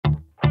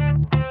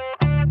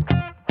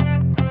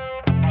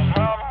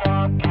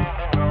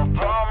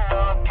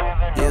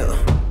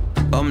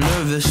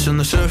surface, on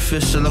the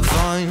surface I look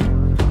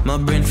fine. My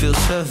brain feels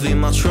heavy,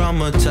 my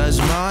traumatized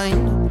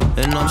mind.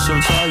 And I'm so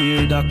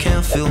tired, I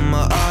can't feel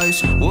my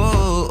eyes.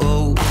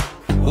 Whoa,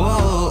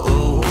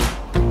 whoa.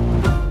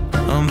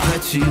 I'm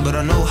petty, but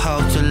I know how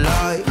to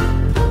lie.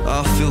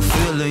 I feel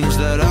feelings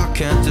that I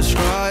can't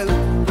describe.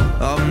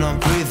 I'm not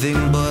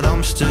breathing, but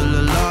I'm still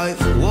alive.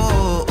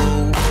 Whoa,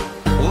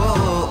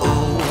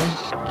 whoa.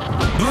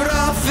 But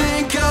I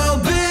think I'll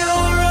be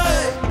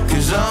alright,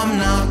 'cause I'm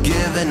not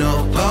giving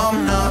up,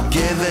 I'm not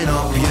giving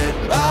up yet.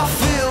 I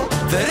feel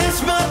that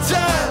it's my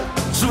time,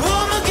 so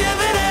I'ma give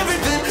it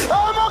everything.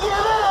 I'ma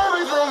give it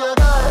everything I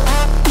got.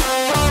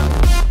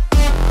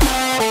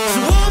 So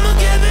I'ma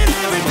give it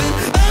everything.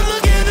 I'ma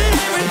give it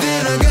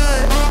everything I got.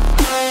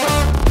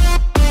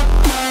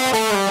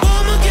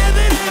 I'ma give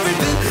it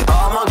everything.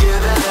 I'ma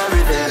give it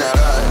everything I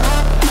got.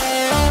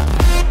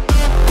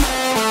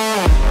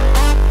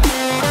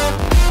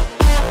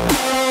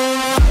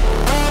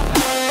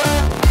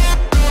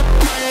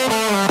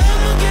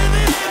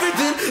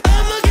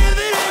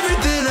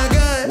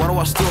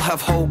 I still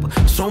have hope.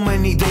 So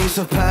many days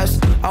have passed.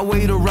 I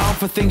wait around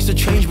for things to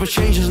change, but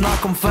change has not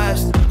come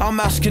fast. I'm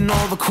asking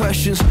all the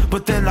questions,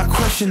 but then I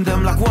question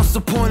them. Like, what's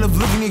the point of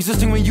living,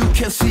 existing when you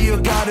can't see your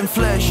God in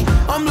flesh?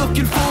 I'm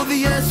looking for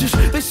the answers,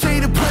 they say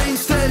to pray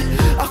instead.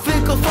 I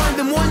think I'll find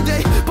them one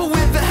day, but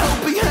with a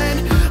helping hand.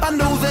 I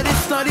know that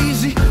it's not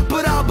easy,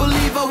 but I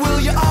believe I will.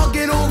 Yeah, I'll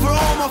get over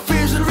all my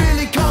fears and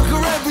really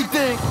conquer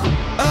everything.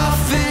 I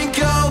think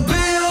I'll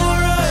be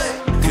alright,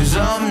 'cause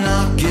I'm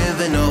not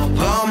giving up,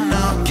 I'm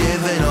not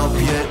giving up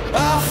yet.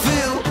 I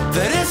feel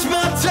that it's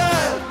my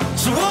time,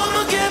 so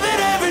I'ma give it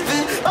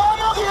everything.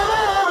 I'ma give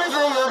it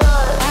everything I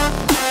got.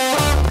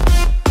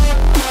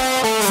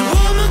 So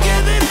I'ma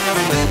give it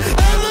everything.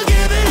 I'ma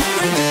give it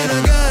everything I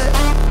got.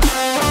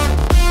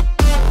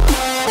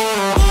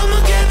 I'ma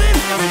give it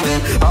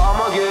everything.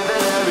 I'ma give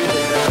it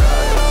everything I got.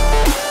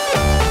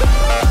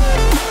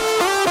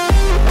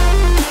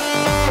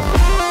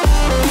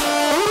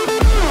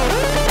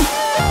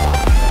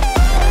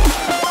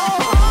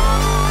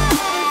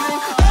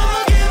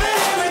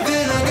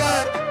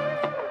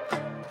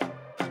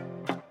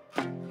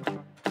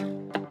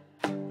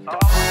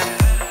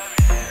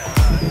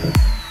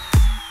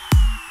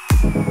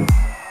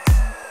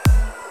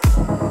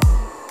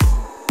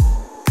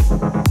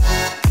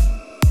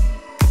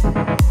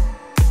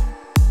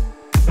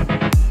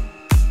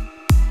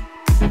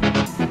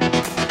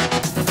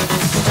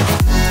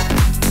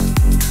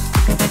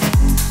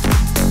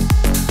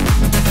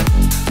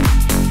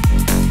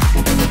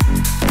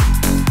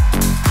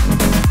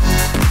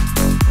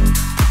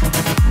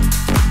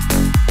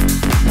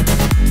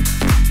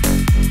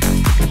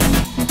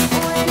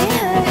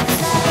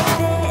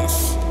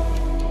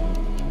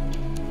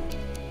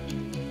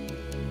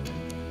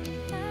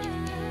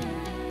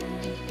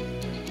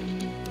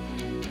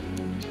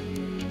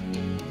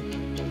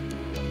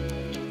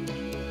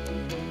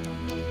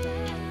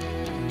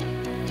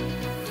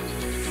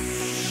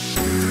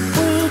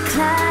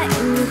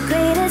 Climb the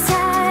greatest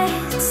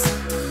heights,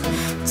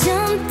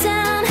 jump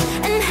down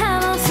and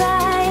have a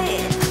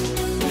fight.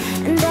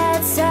 And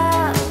that's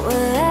all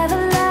we'll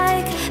ever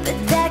like, but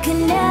that can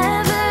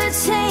never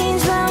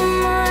change my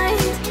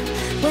mind.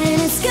 When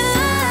it's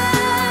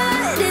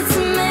good, it's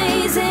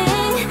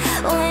amazing.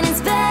 When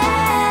it's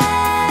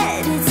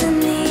bad, it's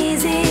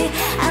uneasy.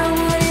 I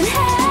wouldn't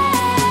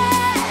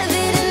have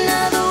it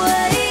another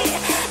way.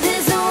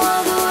 There's no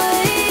other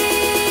way.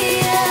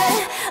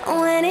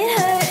 When it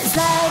hurts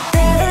like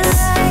this,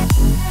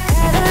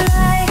 never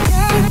like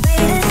them.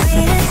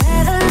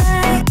 Never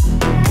like,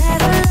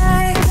 never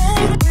like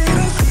them.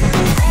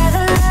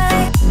 Never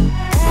like,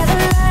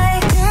 never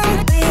like them.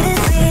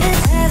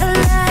 Never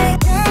like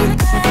them.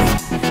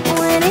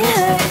 When it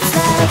hurts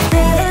like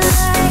this,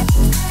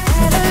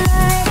 never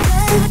like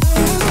them.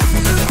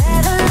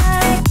 Never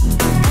like,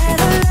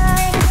 never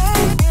like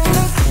them.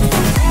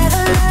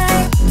 Never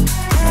like,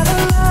 never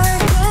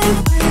like them.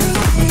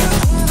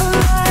 Never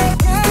like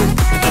them.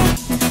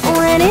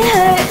 When it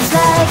hurts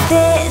like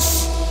this,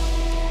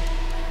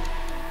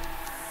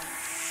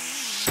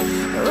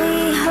 we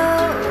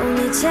hold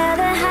each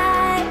other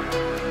high,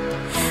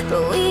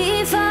 but we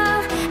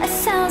fall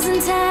 1,000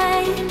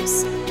 times.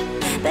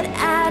 But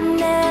I'd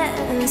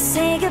never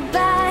say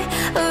goodbye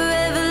or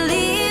ever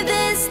leave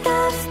this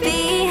stuff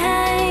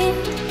behind.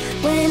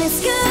 When it's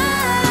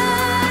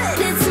good,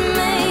 it's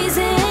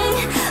amazing.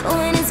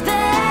 When it's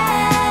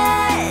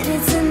bad,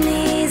 it's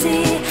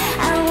uneasy.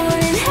 I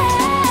wouldn't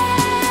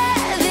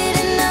have it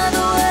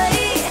another way.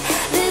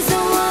 There's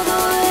no other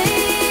way.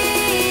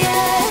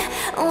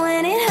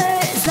 When it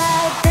hurts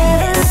like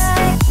this,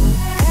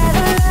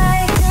 never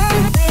like them.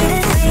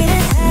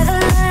 Never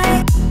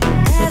like,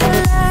 never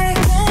like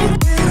them.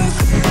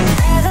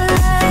 Never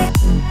like,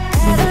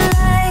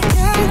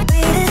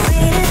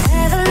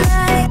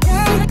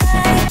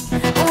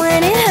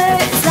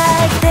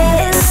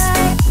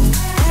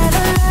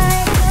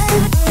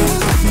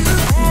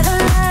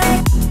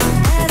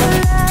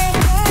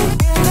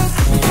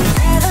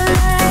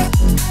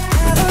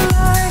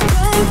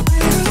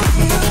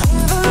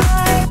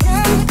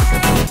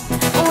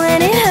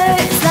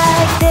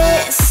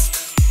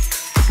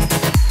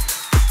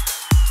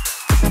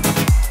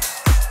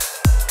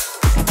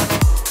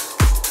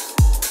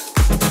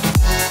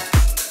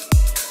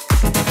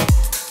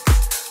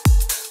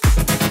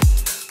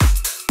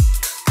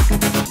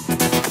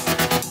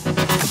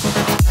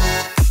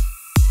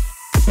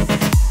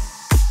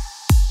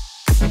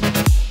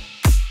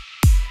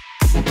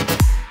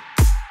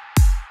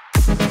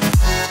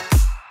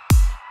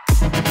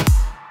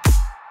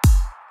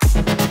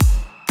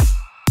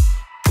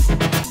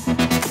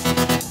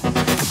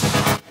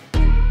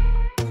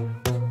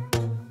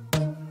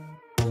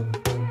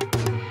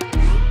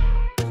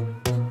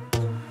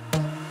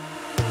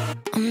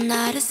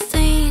 not a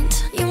saint.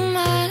 You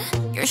mad?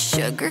 Your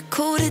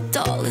sugar-coated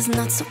doll is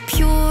not so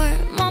pure.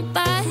 My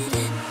bad,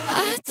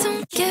 I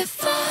don't give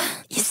a.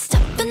 You're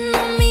stepping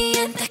on me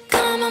and that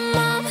karma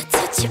mama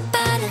touch you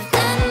better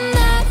than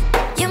that.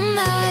 You're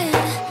mad,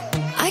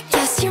 I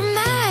guess you're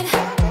mad.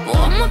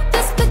 Wore my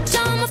best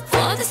pajama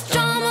for this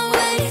drama.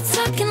 Why you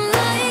talking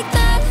like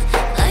that,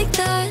 like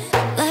that,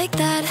 like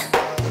that?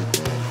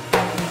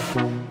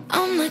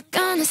 I'm not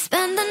gonna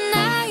spend the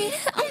night,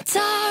 I'm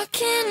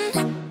talking.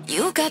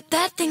 You got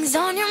bad things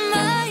on your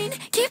mind,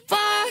 keep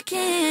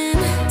walking.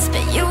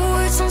 Spit your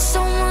words on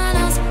someone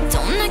else.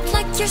 Don't act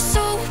like you're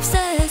so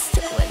obsessed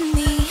with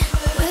me,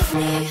 with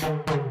me.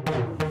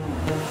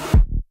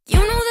 You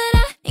know that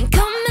I ain't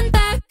coming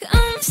back,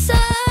 I'm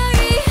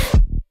sorry.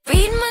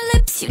 Read my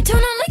lips, you do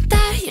not like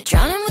that. You're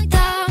drowning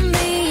without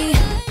me.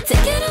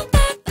 Take it all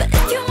back, but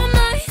if you want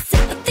my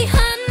sympathy,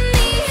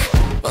 honey,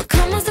 well,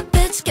 come as a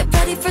bitch, get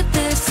ready for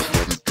this.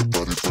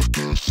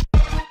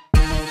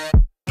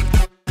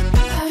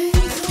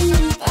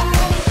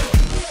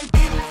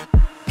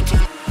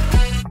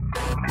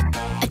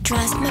 I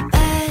tried my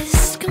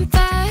best,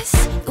 confess.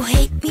 You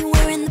hate me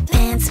wearing the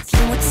pants. If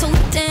you weren't so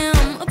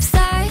damn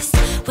obsessed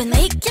with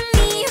making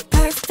me a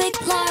perfect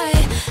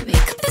lie.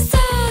 Makeup is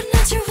out,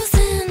 naturals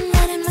in,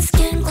 letting my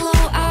skin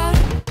glow out.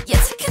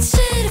 You're taking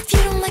shit if you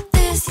don't like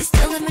this. You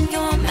still live in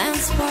your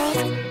man's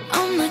world.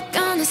 I'm not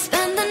gonna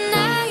spend the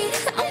night,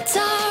 I'm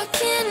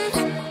talking.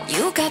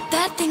 You got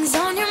bad things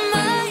on your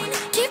mind,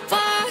 keep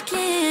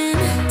walking.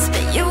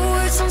 Spit your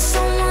words on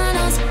someone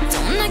else.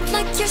 Don't act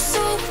like you're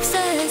so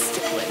obsessed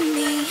with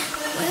me,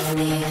 with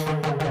me.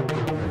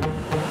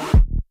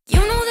 You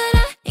know that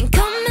I ain't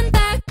coming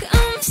back,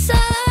 I'm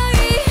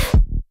sorry.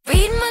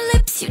 Read my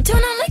lips, you do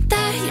not like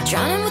that. You're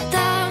drowning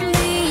without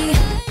me.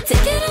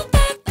 Take it all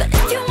back, but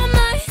if you want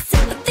my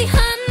sympathy,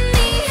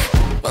 honey,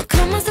 well,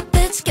 come as a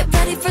bitch, get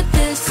ready for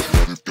this.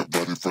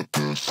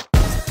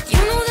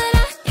 You know that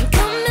I ain't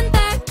coming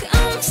back,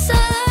 I'm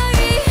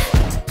sorry.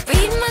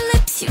 Read my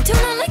lips, you do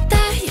not like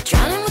that. You're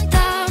drowning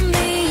without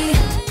me.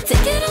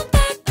 Take it all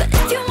back, but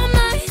if you want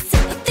my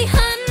sympathy,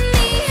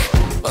 honey,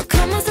 well,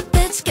 come as a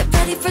bitch, get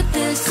ready for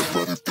this.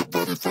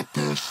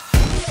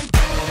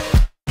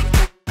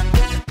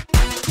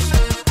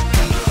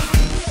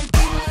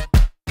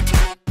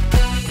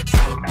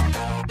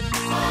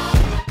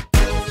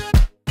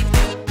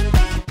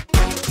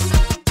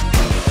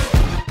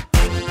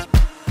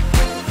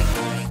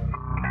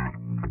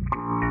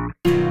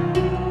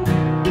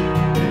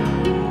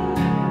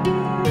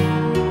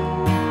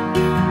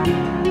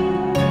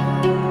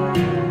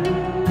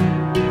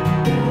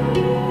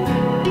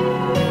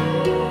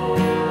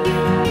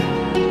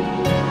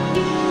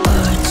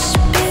 Words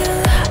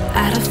spill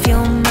out of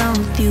your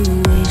mouth. You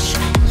wish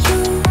you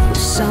were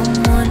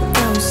someone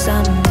else. I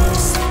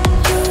miss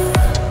you,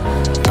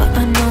 but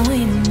I know we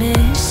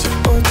miss your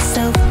old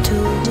self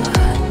too.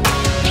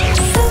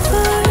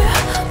 Silver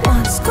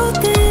once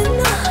golden.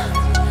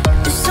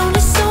 There's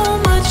only so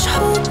much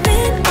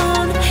holding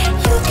on.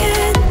 You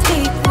can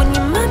take when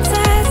your mind's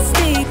at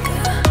stake.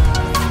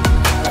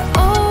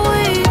 Oh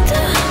wait,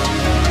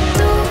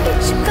 do what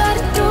you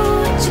gotta do,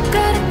 what you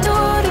gotta do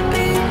to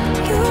be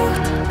you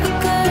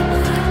again.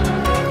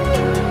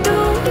 Do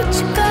what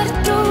you gotta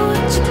do,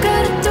 what you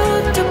gotta do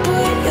to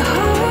put your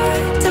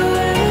heart to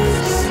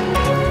rest.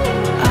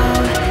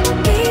 I'll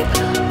keep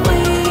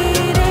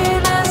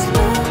waiting as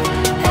long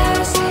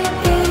as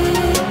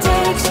it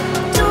takes.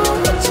 Do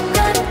what you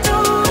gotta do,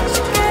 what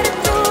you gotta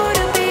do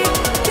to be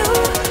you,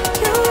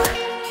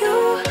 you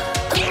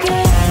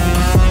again.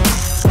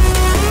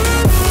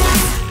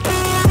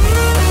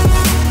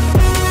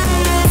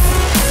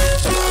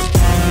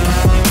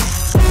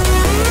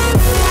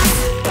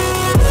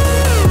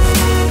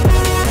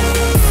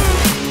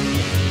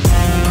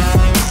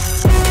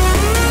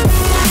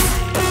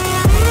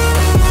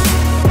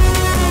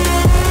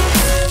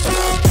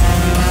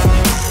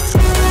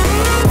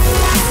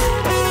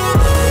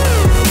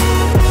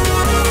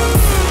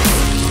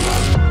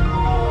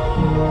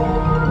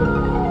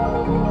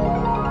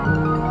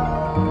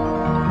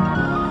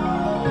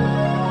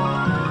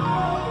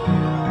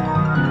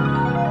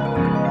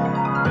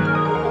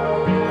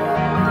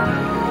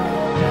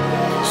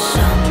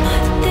 Some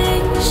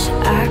things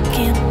I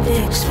can't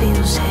fix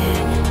feels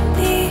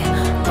heavy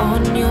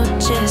on your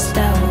chest.